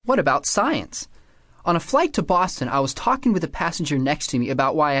What about science? On a flight to Boston, I was talking with a passenger next to me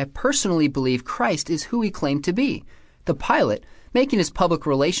about why I personally believe Christ is who he claimed to be. The pilot, making his public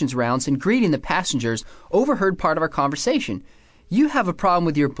relations rounds and greeting the passengers, overheard part of our conversation. "You have a problem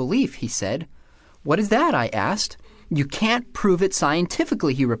with your belief," he said. "What is that?" I asked. "You can't prove it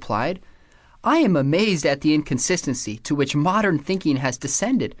scientifically," he replied. I am amazed at the inconsistency to which modern thinking has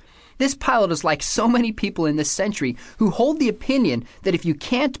descended. This pilot is like so many people in this century who hold the opinion that if you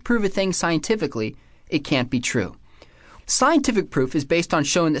can't prove a thing scientifically, it can't be true. Scientific proof is based on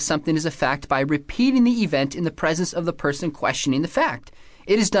showing that something is a fact by repeating the event in the presence of the person questioning the fact.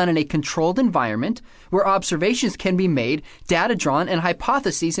 It is done in a controlled environment where observations can be made, data drawn, and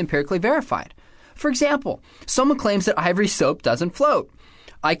hypotheses empirically verified. For example, someone claims that ivory soap doesn't float.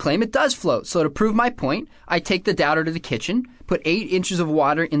 I claim it does float, so to prove my point, I take the doubter to the kitchen, put 8 inches of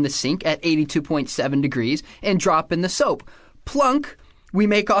water in the sink at 82.7 degrees, and drop in the soap. Plunk! We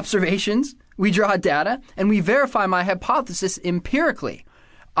make observations, we draw data, and we verify my hypothesis empirically.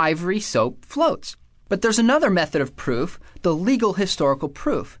 Ivory soap floats. But there's another method of proof, the legal historical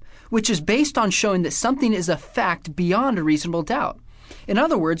proof, which is based on showing that something is a fact beyond a reasonable doubt. In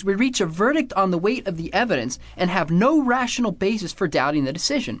other words, we reach a verdict on the weight of the evidence and have no rational basis for doubting the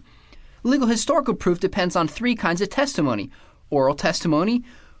decision. Legal historical proof depends on 3 kinds of testimony: oral testimony,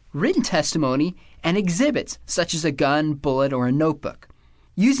 written testimony, and exhibits, such as a gun, bullet, or a notebook.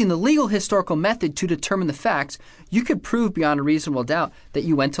 Using the legal historical method to determine the facts, you could prove beyond a reasonable doubt that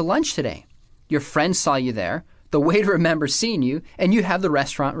you went to lunch today. Your friend saw you there, the waiter remembers seeing you, and you have the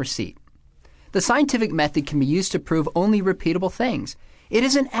restaurant receipt. The scientific method can be used to prove only repeatable things. It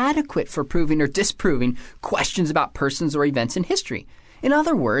isn't adequate for proving or disproving questions about persons or events in history. In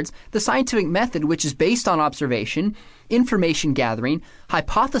other words, the scientific method, which is based on observation, information gathering,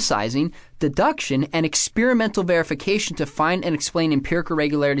 hypothesizing, deduction, and experimental verification to find and explain empirical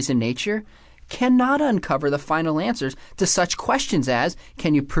regularities in nature, cannot uncover the final answers to such questions as,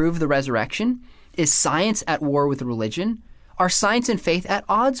 can you prove the resurrection? Is science at war with religion? Are science and faith at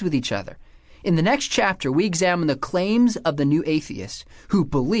odds with each other? In the next chapter, we examine the claims of the new atheists who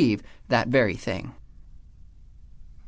believe that very thing.